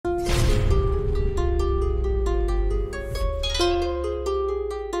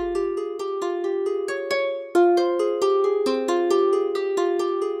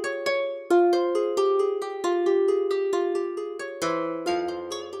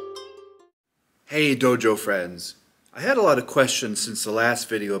Hey Dojo friends, I had a lot of questions since the last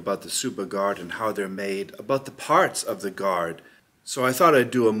video about the Tsuba Guard and how they're made, about the parts of the guard. So I thought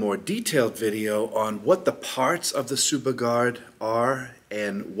I'd do a more detailed video on what the parts of the Tsuba Guard are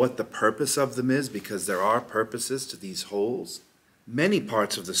and what the purpose of them is, because there are purposes to these holes. Many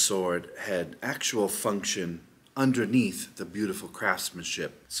parts of the sword had actual function underneath the beautiful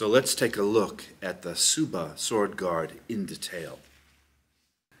craftsmanship. So let's take a look at the Tsuba sword guard in detail.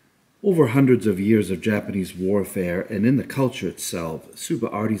 Over hundreds of years of Japanese warfare and in the culture itself,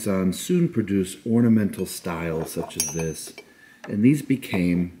 Tsuba artisans soon produced ornamental styles such as this, and these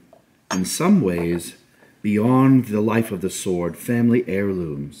became, in some ways, beyond the life of the sword, family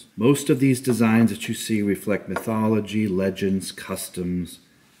heirlooms. Most of these designs that you see reflect mythology, legends, customs,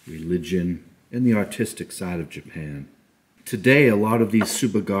 religion, and the artistic side of Japan. Today, a lot of these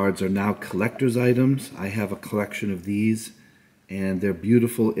Tsuba guards are now collector's items. I have a collection of these, and they're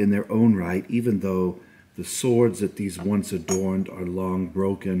beautiful in their own right, even though the swords that these once adorned are long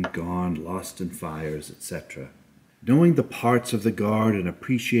broken, gone, lost in fires, etc. Knowing the parts of the guard and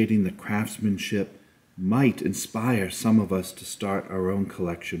appreciating the craftsmanship might inspire some of us to start our own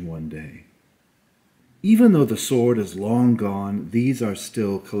collection one day. Even though the sword is long gone, these are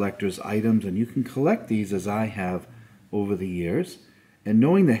still collector's items, and you can collect these as I have over the years. And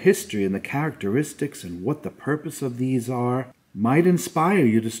knowing the history and the characteristics and what the purpose of these are might inspire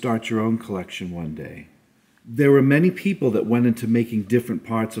you to start your own collection one day. There were many people that went into making different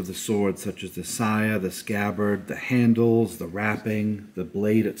parts of the sword, such as the saya, the scabbard, the handles, the wrapping, the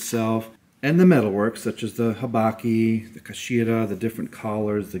blade itself, and the metalwork, such as the habaki, the kashira, the different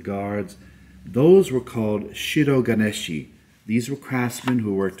collars, the guards. Those were called shiroganeshi. These were craftsmen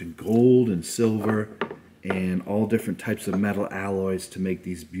who worked in gold and silver and all different types of metal alloys to make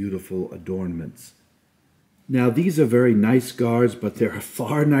these beautiful adornments. Now, these are very nice guards, but there are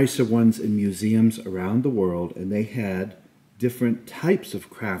far nicer ones in museums around the world, and they had different types of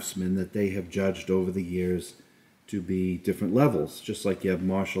craftsmen that they have judged over the years to be different levels. Just like you have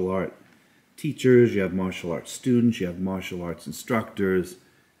martial art teachers, you have martial arts students, you have martial arts instructors,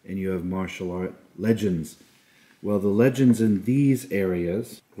 and you have martial art legends. Well, the legends in these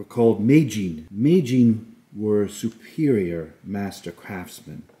areas were called meijin. Meijin were superior master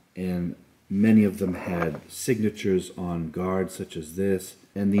craftsmen, and many of them had signatures on guards such as this,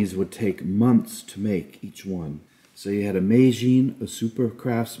 and these would take months to make each one. So you had a meijin, a super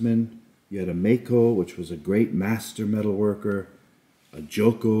craftsman, you had a meiko, which was a great master metalworker, a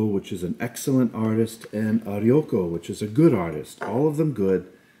joko, which is an excellent artist, and a ryoko, which is a good artist. All of them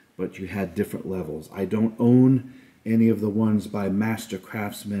good, but you had different levels. I don't own any of the ones by master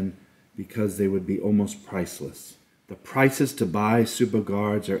craftsmen because they would be almost priceless. The prices to buy Tsuba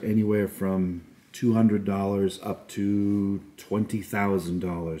guards are anywhere from $200 up to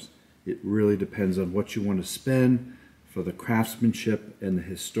 $20,000. It really depends on what you want to spend for the craftsmanship and the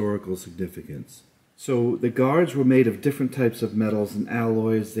historical significance. So the guards were made of different types of metals and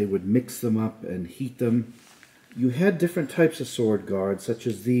alloys. They would mix them up and heat them. You had different types of sword guards, such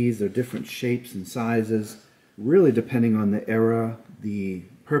as these. They're different shapes and sizes, really depending on the era, the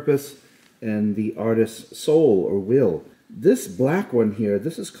purpose, and the artist's soul or will. This black one here,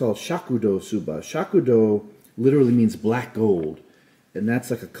 this is called shakudo tsuba. Shakudo literally means black gold, and that's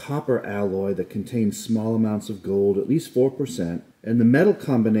like a copper alloy that contains small amounts of gold, at least 4%, and the metal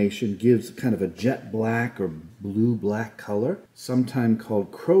combination gives kind of a jet black or blue-black color, sometimes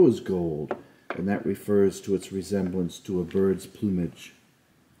called crow's gold, and that refers to its resemblance to a bird's plumage.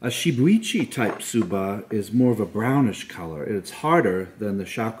 A shibuichi type tsuba is more of a brownish color. It's harder than the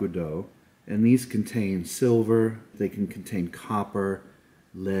shakudo, and these contain silver, they can contain copper,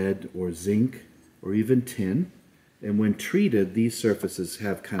 lead, or zinc, or even tin. And when treated, these surfaces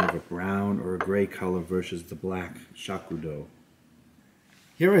have kind of a brown or a gray color versus the black shakudo.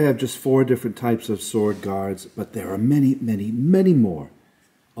 Here I have just 4 different types of sword guards, but there are many, many, many more.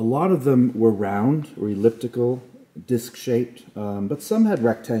 A lot of them were round or elliptical, disc-shaped, but some had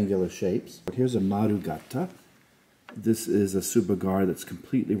rectangular shapes. Here's a marugata. This is a Tsuba guard that's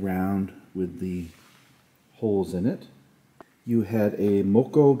completely round with the holes in it. You had a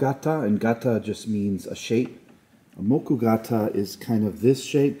moko gata, and gata just means a shape. A moku gata is kind of this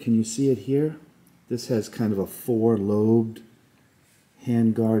shape. Can you see it here? This has kind of a 4-lobed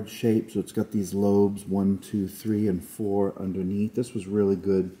handguard shape, so it's got these lobes, 1, 2, 3, and 4 underneath. This was really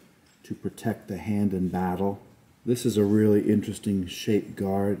good to protect the hand in battle. This is a really interesting shaped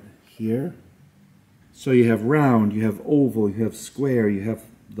guard here. So you have round, you have oval, you have square, you have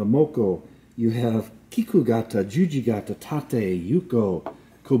the moko, you have kikugata, jujigata, tate, yuko,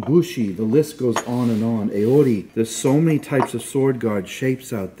 kobushi, the list goes on and on, eori. There's so many types of sword guard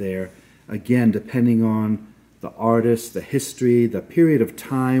shapes out there Again, depending on the artist, the history, the period of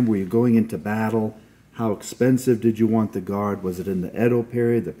time where you're going into battle, how expensive did you want the guard? Was it in the Edo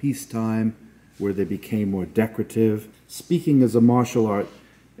period, the peacetime, where they became more decorative? Speaking as a martial art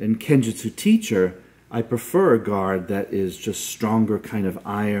and kenjutsu teacher, I prefer a guard that is just stronger kind of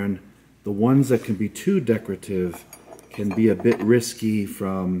iron. The ones that can be too decorative can be a bit risky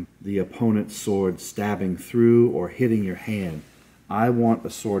from the opponent's sword stabbing through or hitting your hand. I want a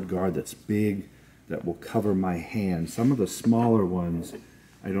sword guard that's big, that will cover my hand. Some of the smaller ones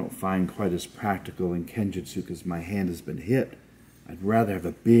I don't find quite as practical in kenjutsu because my hand has been hit. I'd rather have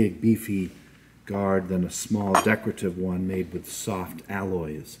a big, beefy guard than a small decorative one made with soft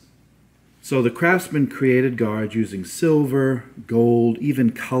alloys. So the craftsman created guards using silver, gold,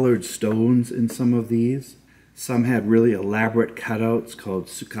 even colored stones in some of these. Some had really elaborate cutouts called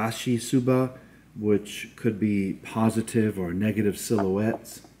tsukashi tsuba, which could be positive or negative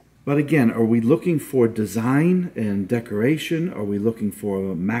silhouettes. But again, are we looking for design and decoration? Are we looking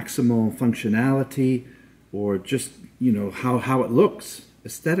for maximal functionality, or just, how it looks,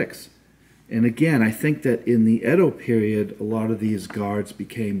 aesthetics? And again, I think that in the Edo period, a lot of these guards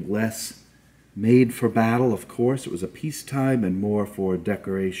became less made for battle. Of course, it was a peacetime, and more for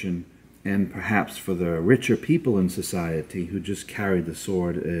decoration and perhaps for the richer people in society who just carried the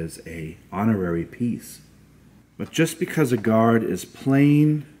sword as an honorary piece. But just because a guard is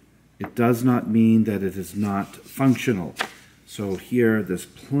plain, it does not mean that it is not functional. So here, this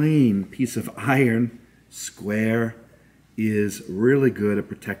plain piece of iron, square, is really good at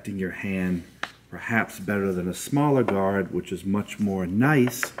protecting your hand, perhaps better than a smaller guard, which is much more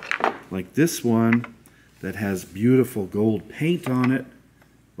nice, like this one that has beautiful gold paint on it,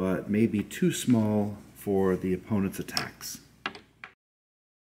 but maybe too small for the opponent's attacks.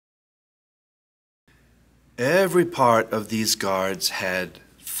 Every part of these guards had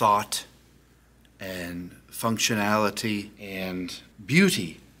thought and functionality and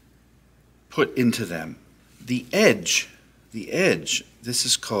beauty put into them. The edge, this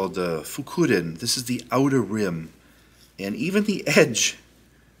is called the fukurin. This is the outer rim. And even the edge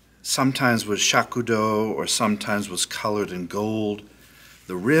sometimes was shakudo or sometimes was colored in gold.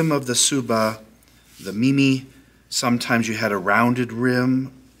 The rim of the tsuba, the mimi, sometimes you had a rounded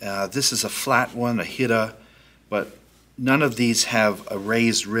rim. This is a flat one, a hira, but none of these have a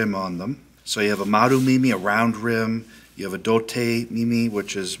raised rim on them. So you have a maru mimi, a round rim. You have a dote mimi,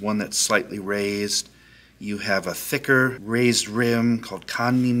 which is one that's slightly raised. You have a thicker raised rim called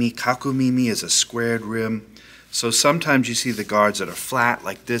kan mimi. Kaku mimi is a squared rim. So sometimes you see the guards that are flat,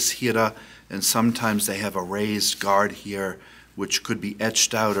 like this hira, and sometimes they have a raised guard here, which could be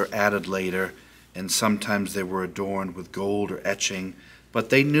etched out or added later, and sometimes they were adorned with gold or etching. But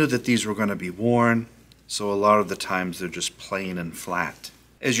they knew that these were going to be worn, so a lot of the times they're just plain and flat.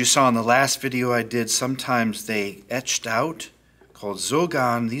 As you saw in the last video I did, sometimes they etched out, called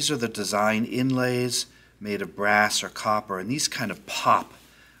zogan. These are the design inlays made of brass or copper, and these kind of pop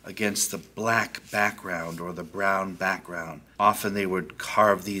against the black background or the brown background. Often they would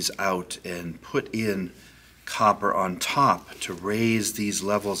carve these out and put in copper on top to raise these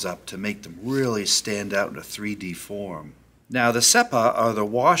levels up to make them really stand out in a 3D form. Now the seppa are the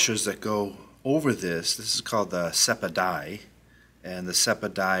washers that go over this. This is called the seppa die, and the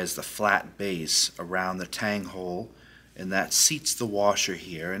seppa die is the flat base around the tang hole, and that seats the washer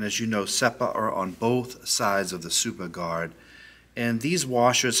here. And as you know, seppa are on both sides of the Tsuba Guard, and these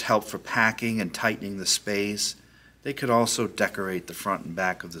washers help for packing and tightening the space. They could also decorate the front and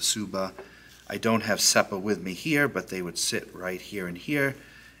back of the tsuba. I don't have seppa with me here, but they would sit right here and here,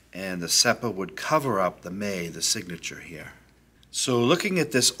 and the seppa would cover up the mei, the signature here. So looking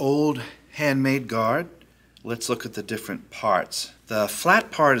at this old handmade guard, let's look at the different parts. The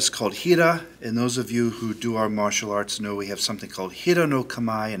flat part is called hira, and those of you who do our martial arts know we have something called hira no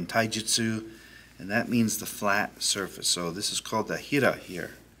kamai in taijutsu, and that means the flat surface. So this is called the hira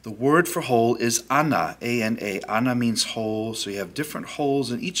here. The word for hole is ana, A-N-A. Ana means hole, so you have different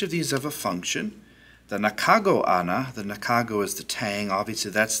holes, and each of these have a function. The nakago ana, the nakago is the tang. Obviously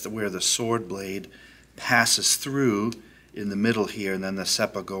that's where the sword blade passes through in the middle here, and then the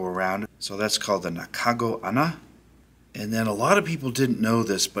seppa go around. So that's called the nakago ana. And then a lot of people didn't know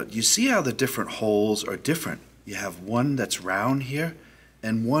this, but you see how the different holes are different. You have one that's round here,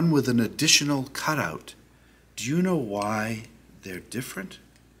 and one with an additional cutout. Do you know why they're different?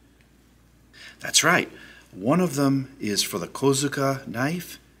 That's right. One of them is for the kozuka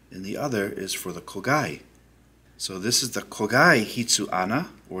knife, and the other is for the kogai. So this is the kogai hitsu ana,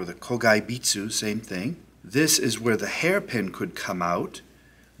 or the kogai bitsu, same thing. This is where the hairpin could come out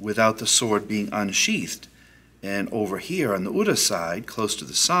without the sword being unsheathed. And over here on the Ura side, close to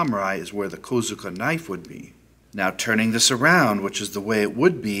the samurai, is where the kozuka knife would be. Now turning this around, which is the way it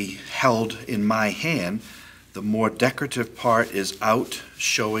would be held in my hand, the more decorative part is out,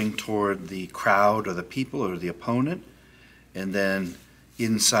 showing toward the crowd or the people or the opponent. And then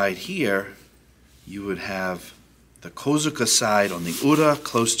inside here, you would have the kozuka side on the ura,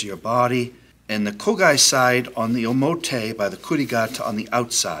 close to your body, and the kogai side on the omote by the kurigata on the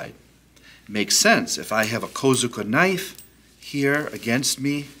outside. Makes sense. If I have a kozuka knife here against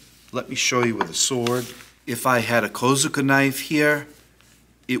me, let me show you with a sword. If I had a kozuka knife here,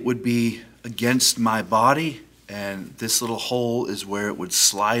 it would be against my body, and this little hole is where it would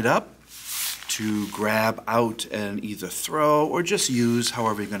slide up to grab out and either throw or just use,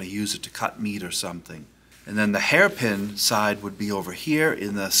 however you're going to use it, to cut meat or something. And then the hairpin side would be over here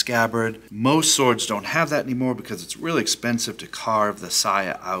in the scabbard. Most swords don't have that anymore because it's really expensive to carve the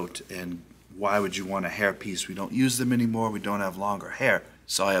saya out, and why would you want a hairpiece? We don't use them anymore. We don't have longer hair.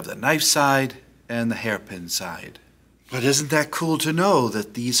 So I have the knife side and the hairpin side. But isn't that cool to know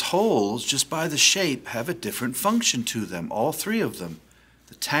that these holes, just by the shape, have a different function to them, all three of them.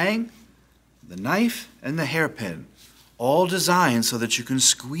 The tang, the knife, and the hairpin, all designed so that you can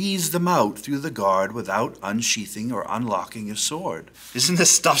squeeze them out through the guard without unsheathing or unlocking your sword. Isn't this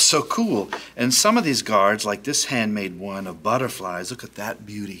stuff so cool? And some of these guards, like this handmade one of butterflies, look at that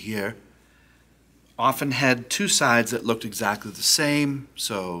beauty here, often had two sides that looked exactly the same,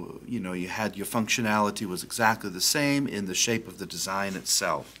 so you had your functionality was exactly the same in the shape of the design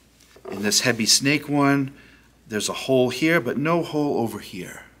itself. In this heavy snake one, there's a hole here but no hole over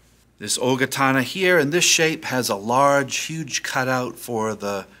here. This ogatana here in this shape has a large, huge cutout for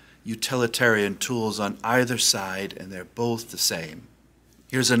the utilitarian tools on either side, and they're both the same.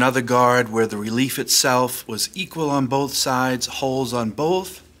 Here's another guard where the relief itself was equal on both sides, holes on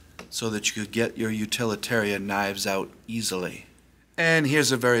both, so that you could get your utilitarian knives out easily. And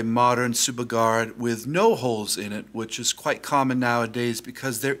here's a very modern Tsuba Guard with no holes in it, which is quite common nowadays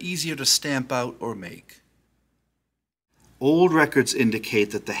because they're easier to stamp out or make. Old records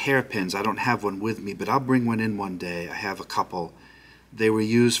indicate that the hairpins, I don't have one with me, but I'll bring one in one day. I have a couple. They were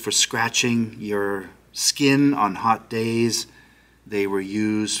used for scratching your skin on hot days. They were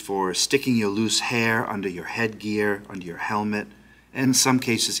used for sticking your loose hair under your headgear, under your helmet, and in some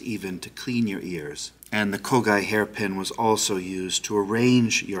cases even to clean your ears. And the kogai hairpin was also used to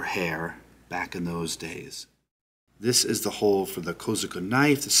arrange your hair back in those days. This is the hole for the kozuka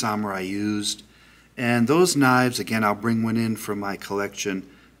knife the samurai used. And those knives, again, I'll bring one in from my collection.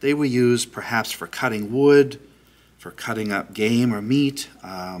 They were used perhaps for cutting wood, for cutting up game or meat,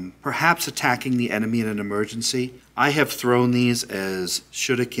 perhaps attacking the enemy in an emergency. I have thrown these as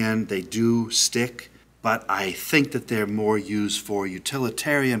shuriken. They do stick, but I think that they're more used for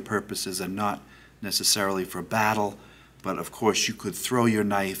utilitarian purposes and not necessarily for battle. But of course you could throw your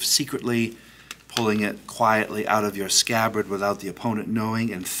knife secretly, pulling it quietly out of your scabbard without the opponent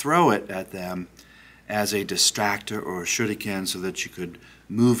knowing, and throw it at them as a distractor or a shuriken so that you could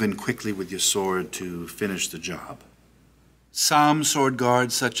move in quickly with your sword to finish the job. Some sword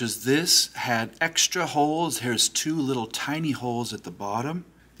guards such as this had extra holes. Here's two little tiny holes at the bottom.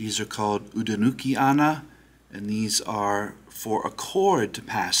 These are called udanuki ana, and these are for a cord to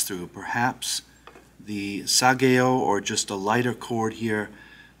pass through. Perhaps the sageo, or just a lighter cord here,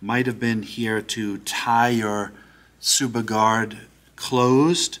 might have been here to tie your Tsuba Guard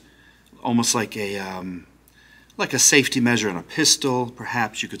closed, almost like a safety measure on a pistol.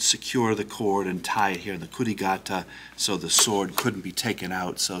 Perhaps you could secure the cord and tie it here in the kurigata so the sword couldn't be taken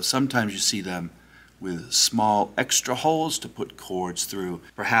out. So sometimes you see them with small extra holes to put cords through,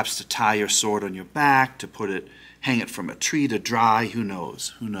 perhaps to tie your sword on your back, to hang it from a tree to dry, who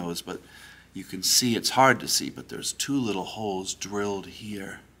knows, but you can see, it's hard to see, but there's two little holes drilled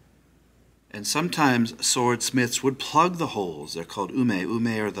here. And sometimes swordsmiths would plug the holes. They're called ume.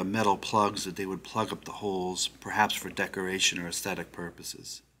 Ume are the metal plugs that they would plug up the holes, perhaps for decoration or aesthetic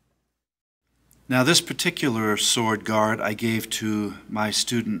purposes. Now this particular sword guard I gave to my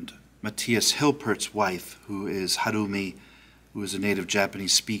student Matthias Hilpert's wife, who is Harumi, who is a native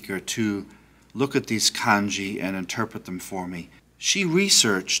Japanese speaker, to look at these kanji and interpret them for me. She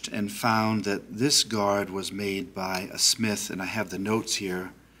researched and found that this guard was made by a smith, and I have the notes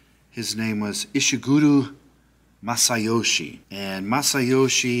here. His name was Ishiguro Masayoshi. And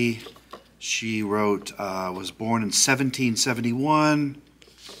Masayoshi, she wrote, was born in 1771,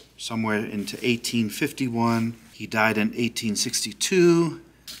 somewhere into 1851. He died in 1862.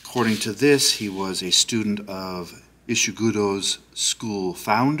 According to this, he was a student of Ishiguro's school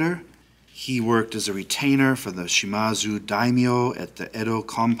founder. He worked as a retainer for the Shimazu daimyo at the Edo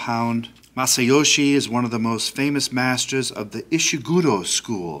compound. Masayoshi is one of the most famous masters of the Ishiguro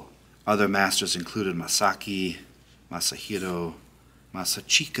school. Other masters included Masaki, Masahiro,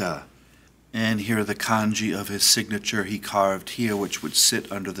 Masachika, and here are the kanji of his signature he carved here, which would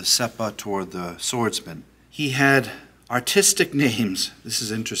sit under the seppa toward the swordsman. He had artistic names. This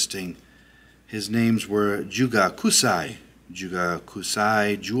is interesting. His names were Juga Kusai,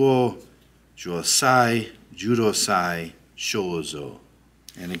 Juo, Juosai, Judosai, Shozo.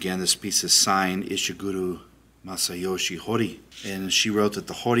 And again, this piece is signed Ishiguro Masayoshi Hori. And she wrote that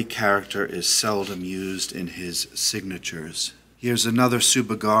the Hori character is seldom used in his signatures. Here's another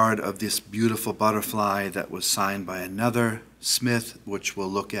Tsuba Guard of this beautiful butterfly that was signed by another smith, which we'll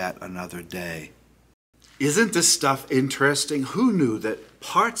look at another day. Isn't this stuff interesting? Who knew that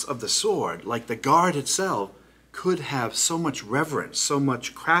parts of the sword, like the guard itself, could have so much reverence, so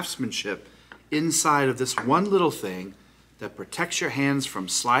much craftsmanship inside of this one little thing that protects your hands from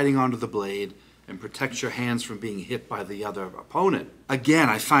sliding onto the blade and protects your hands from being hit by the other opponent. Again,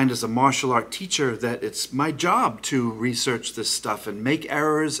 I find as a martial art teacher that it's my job to research this stuff and make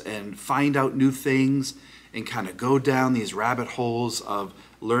errors and find out new things and kind of go down these rabbit holes of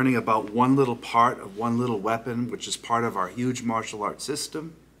learning about one little part of one little weapon, which is part of our huge martial art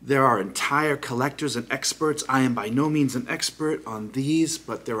system. There are entire collectors and experts. I am by no means an expert on these,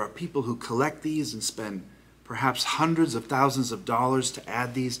 but there are people who collect these and spend perhaps hundreds of thousands of dollars to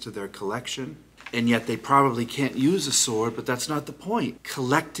add these to their collection. And yet they probably can't use a sword, but that's not the point.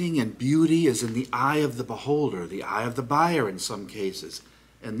 Collecting and beauty is in the eye of the beholder, the eye of the buyer in some cases.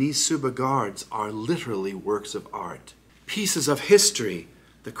 And these Tsuba Guards are literally works of art. Pieces of history,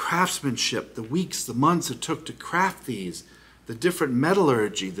 the craftsmanship, the weeks, the months it took to craft these, the different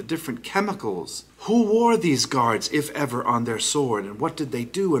metallurgy, the different chemicals. Who wore these guards, if ever, on their sword? And what did they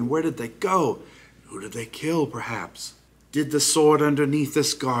do? And where did they go? Who did they kill, perhaps? Did the sword underneath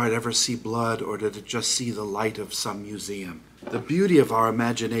this guard ever see blood, or did it just see the light of some museum? The beauty of our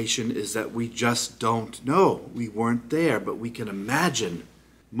imagination is that we just don't know. We weren't there, but we can imagine,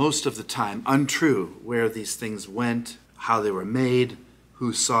 most of the time, untrue, where these things went, how they were made,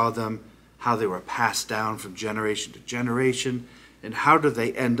 who saw them, how they were passed down from generation to generation, and how do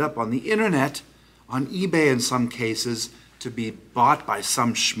they end up on the internet, on eBay in some cases, to be bought by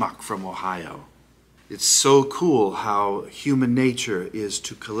some schmuck from Ohio. It's so cool how human nature is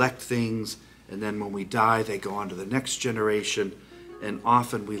to collect things, and then when we die, they go on to the next generation, and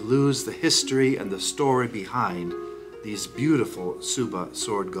often we lose the history and the story behind these beautiful Tsuba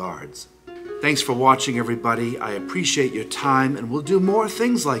sword guards. Thanks for watching, everybody. I appreciate your time, and we'll do more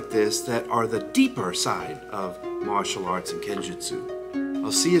things like this that are the deeper side of martial arts and kenjutsu.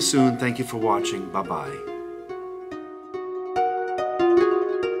 I'll see you soon. Thank you for watching. Bye-bye.